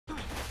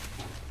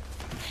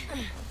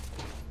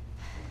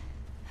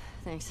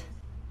Thanks.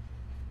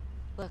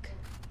 Look,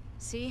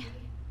 see?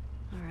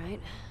 All right,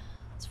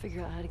 let's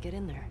figure out how to get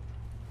in there.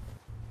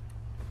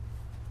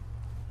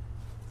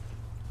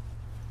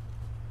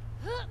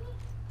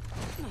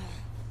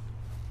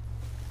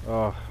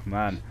 Oh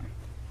man,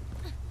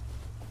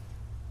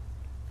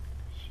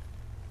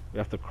 we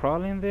have to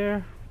crawl in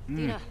there.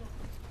 Dina,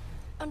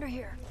 under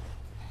here.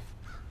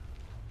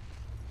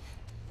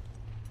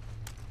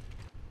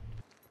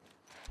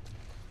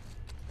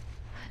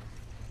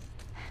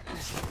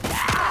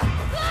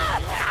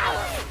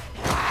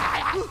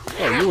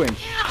 Oh, you ain't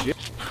shit.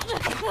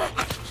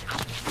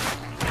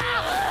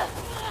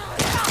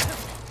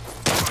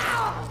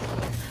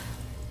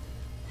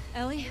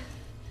 Ellie,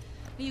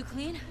 are you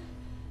clean?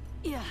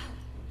 Yeah.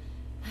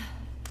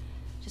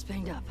 Just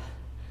banged up.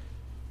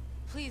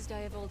 Please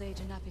die of old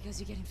age and not because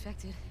you get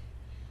infected.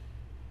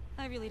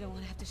 I really don't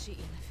want to have to shoot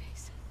you in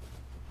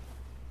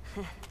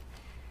the face.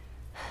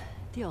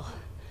 Deal.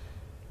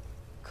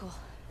 Cool.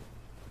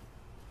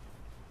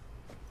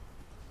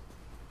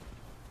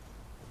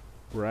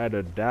 Ride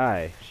or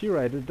die. She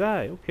ride or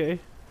die. Okay.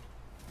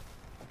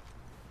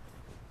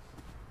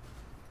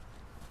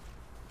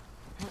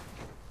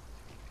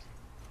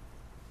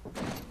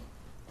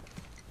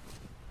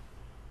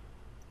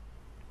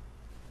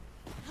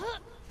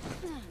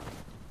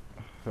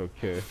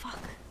 Okay. Fuck.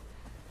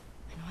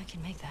 I know I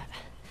can make that.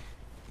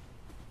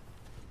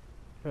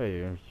 Hey,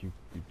 you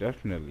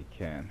definitely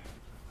can.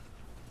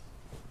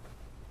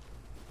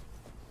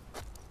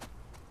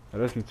 I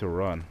just need to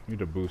run.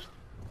 Need a boost.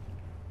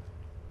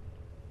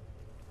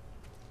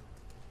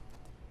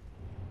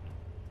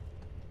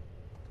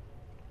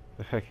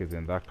 The heck is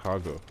in that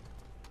cargo?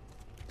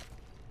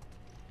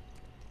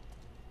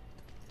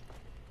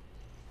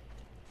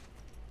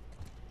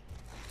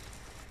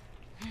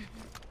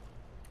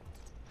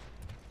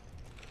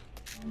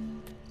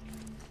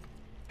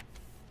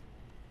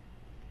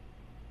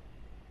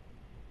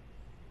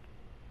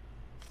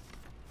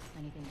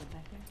 Anything good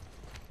back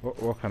there?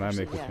 What can I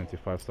make with Yeah.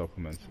 25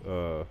 supplements?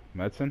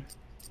 Medicine?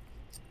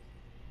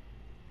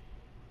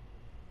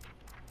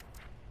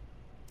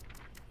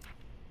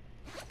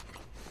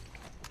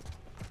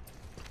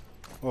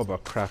 What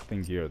about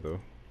crafting gear though?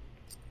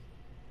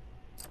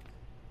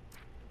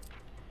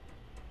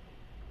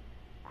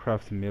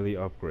 Craft melee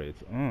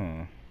upgrades.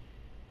 Oh.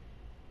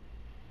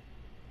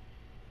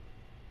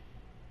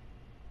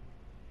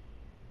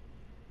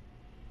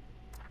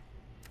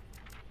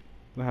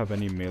 Don't have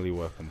any melee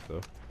weapons though.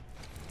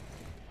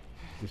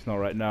 At least not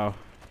right now.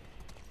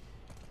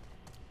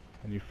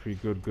 Any free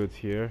goods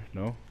here?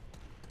 No?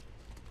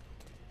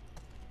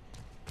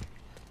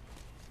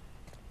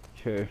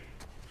 Okay.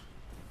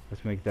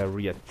 Let's make that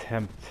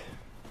reattempt.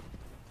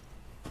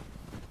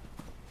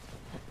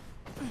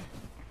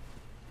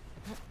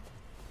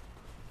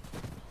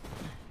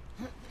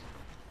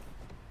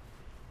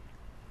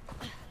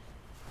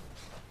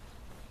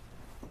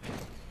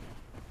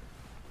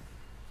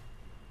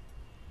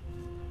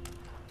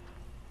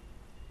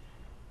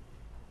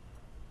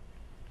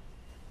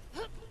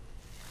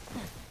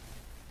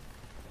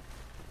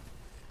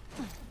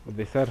 But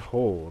they said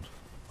hold.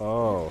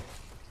 Oh.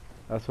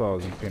 That's what I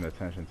wasn't paying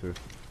attention to.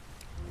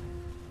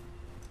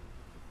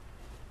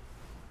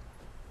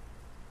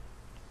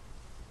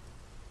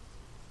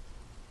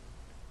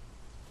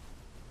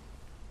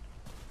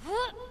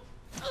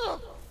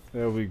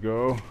 There we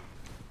go.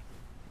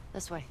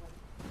 This way.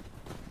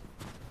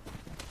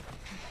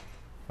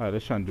 Alright,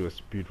 let's try and do a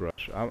speed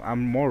rush.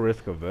 I'm more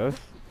risk averse,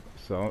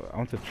 so I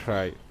want to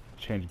try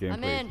change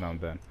gameplays now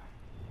and then.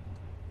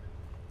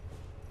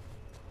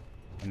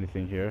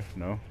 Anything here?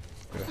 No?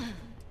 Okay.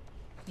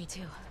 Me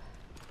too.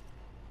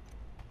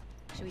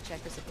 Should we check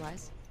for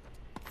supplies?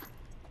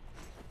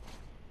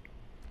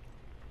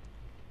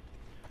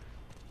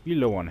 We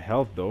low on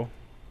health though.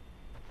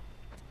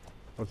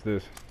 What's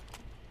this?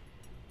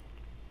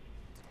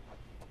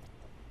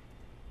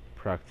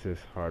 Practice,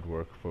 hard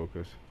work,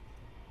 focus.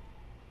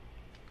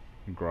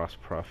 Gross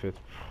profit.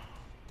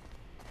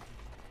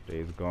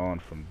 Days gone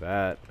from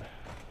that.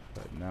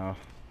 Right now.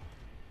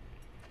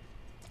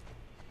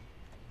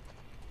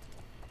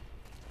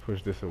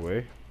 Push this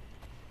away.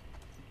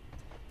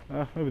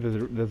 Maybe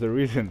there's a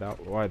reason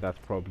why that's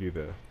probably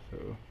there.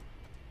 So.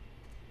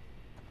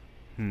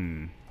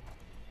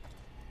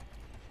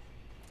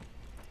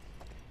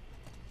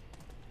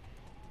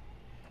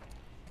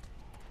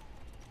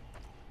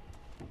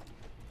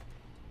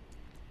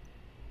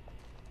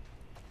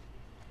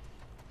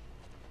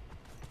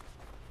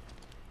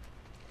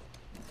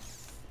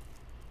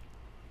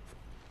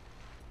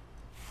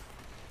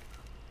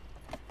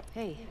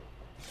 Hey,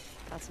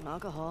 got some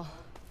alcohol.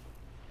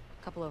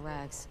 Couple of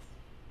rags.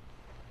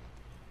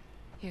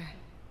 Here,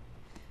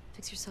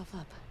 fix yourself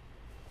up.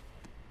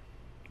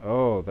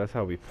 Oh, that's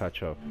how we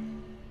patch up.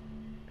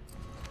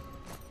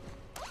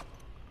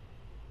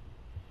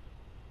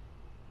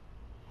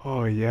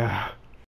 Oh yeah.